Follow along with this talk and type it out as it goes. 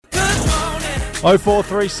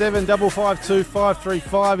0437 552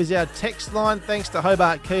 535 is our text line. Thanks to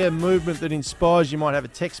Hobart Kia, movement that inspires. You might have a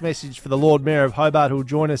text message for the Lord Mayor of Hobart who'll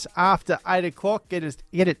join us after 8 o'clock. Get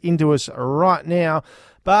it into us right now.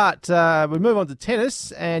 But we move on to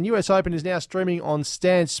tennis, and US Open is now streaming on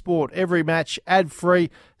Stan Sport. Every match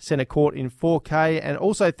ad-free, centre court in 4K, and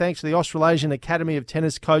also thanks to the Australasian Academy of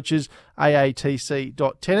Tennis Coaches,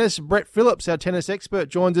 AATC.tennis. Brett Phillips, our tennis expert,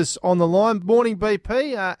 joins us on the line. Morning,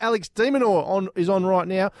 BP. Alex de Minaur is on right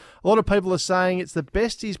now. A lot of people are saying it's the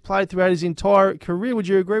best he's played throughout his entire career. Would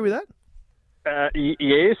you agree with that?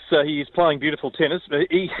 Yes, he's playing beautiful tennis. I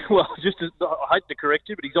hate to correct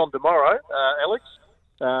you, but he's on tomorrow, Alex.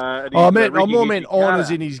 I more meant on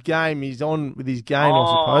as in his game. He's on with his game, I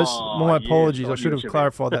suppose. My apologies. I should have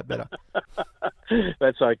clarified that better.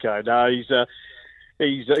 That's okay. No,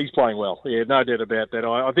 he's playing well. Yeah, no doubt about that.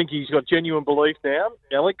 I think he's got genuine belief now,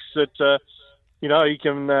 Alex, that he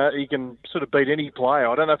can sort of beat any player.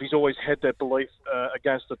 I don't know if he's always had that belief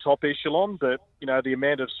against the top echelon, but the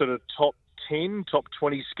amount of sort of top 10, top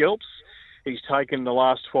 20 scalps he's taken the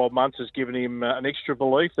last 12 months has given him an extra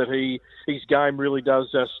belief that his game really does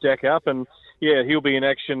stack up. And, yeah, he'll be in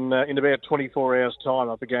action in about 24 hours' time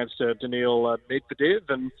up against Daniil Medvedev.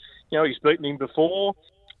 And, he's beaten him before.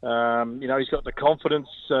 He's got the confidence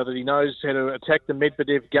that he knows how to attack the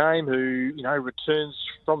Medvedev game, who, returns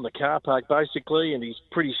from the car park, basically, and he's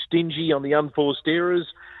pretty stingy on the unforced errors,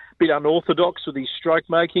 a bit unorthodox with his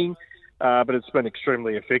stroke-making. But it's been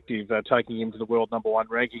extremely effective, taking him to the world number one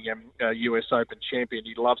ranking and US Open champion.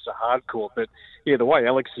 He loves the hardcourt. But, yeah, the way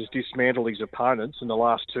Alex has dismantled his opponents in the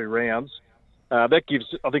last two rounds, that gives,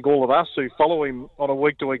 I think, all of us who follow him on a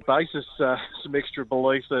week-to-week basis some extra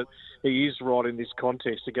belief that he is right in this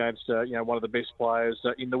contest against, one of the best players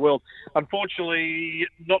in the world. Unfortunately,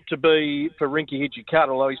 not to be for Rinky Hijikata,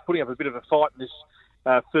 although he's putting up a bit of a fight in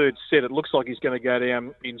this third set. It looks like he's going to go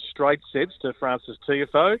down in straight sets to Francis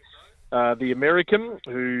Tiafoe. The American,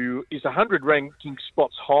 who is 100 ranking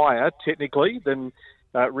spots higher, technically, than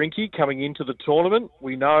Rinky coming into the tournament.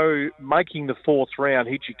 We know making the fourth round,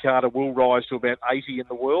 Hijikata will rise to about 80 in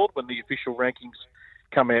the world when the official rankings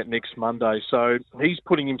come out next Monday. So he's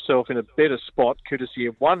putting himself in a better spot, courtesy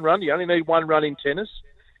of one run. You only need one run in tennis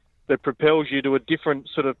that propels you to a different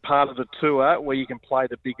sort of part of the tour where you can play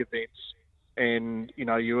the big events. And,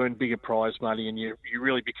 you earn bigger prize money and you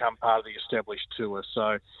really become part of the established tour.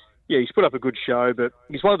 So, yeah, he's put up a good show, but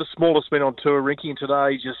he's one of the smallest men on tour, Rinky, and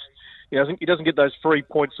today he doesn't get those 3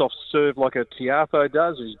 points off serve like a Tiafoe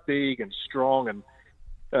does. He's big and strong, and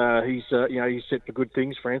he's set for good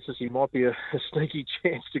things, Francis. He might be a sneaky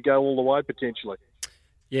chance to go all the way, potentially.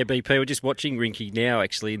 Yeah, BP, we're just watching Rinky now,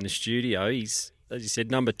 actually, in the studio. He's, as you said,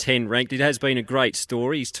 number 10 ranked. It has been a great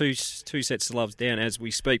story. He's two sets of loves down as we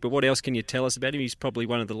speak. But what else can you tell us about him? He's probably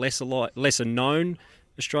one of the lesser-known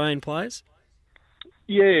Australian players.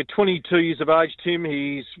 Yeah, 22 years of age, Tim.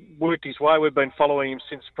 He's worked his way. We've been following him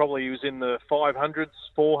since probably he was in the 500s,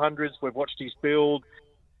 400s. We've watched his build.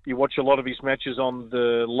 You watch a lot of his matches on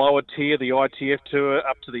the lower tier, the ITF Tour,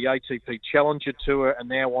 up to the ATP Challenger Tour, and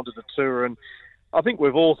now onto the Tour. And I think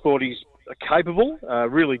we've all thought he's capable,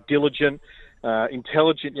 really diligent,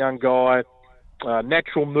 intelligent young guy,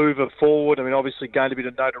 natural mover forward. I mean, obviously gained a bit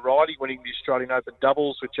of notoriety winning the Australian Open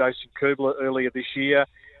doubles with Jason Kubler earlier this year,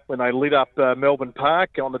 when they lit up Melbourne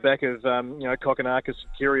Park on the back of, Kokkinakis and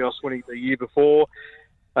Kyrgios winning the year before.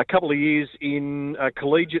 A couple of years in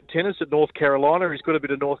collegiate tennis at North Carolina. He's got a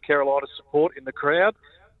bit of North Carolina support in the crowd,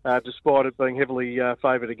 despite it being heavily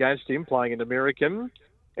favoured against him, playing an American.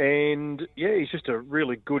 And, yeah, he's just a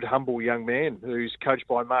really good, humble young man who's coached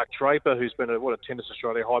by Mark Draper, who's been a Tennis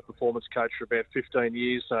Australia high-performance coach for about 15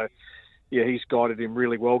 years. So, yeah, he's guided him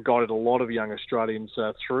really well, guided a lot of young Australians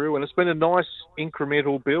through. And it's been a nice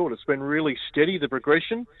incremental build. It's been really steady, the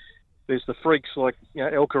progression. There's the freaks like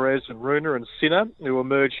Alcaraz and Runa and Sinner who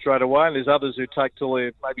emerge straight away. And there's others who take till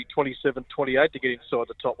they're maybe 27, 28 to get inside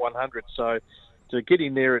the top 100. So to get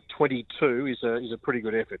in there at 22 is a pretty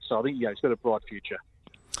good effort. So I think, he's got a bright future.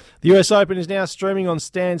 The US Open is now streaming on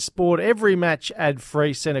Stan Sport. Every match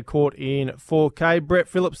ad-free, centre court in 4K. Brett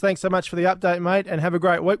Phillips, thanks so much for the update, mate, and have a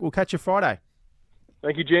great week. We'll catch you Friday.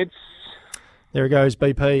 Thank you, gents. There he goes,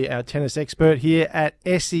 BP, our tennis expert here at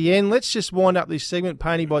SEN. Let's just wind up this segment,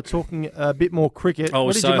 Painey, by talking a bit more cricket. I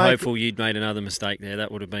was so hopeful you'd made another mistake there.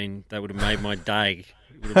 That would have made my day.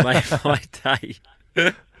 It would have made my day.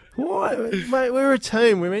 Why, mate? We're a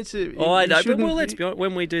team. We're meant to. Oh, I know, but let's be honest.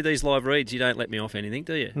 When we do these live reads, you don't let me off anything,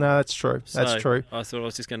 do you? No, that's true. That's true. I thought I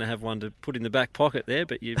was just going to have one to put in the back pocket there,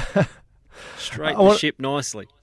 but you straightened the ship nicely.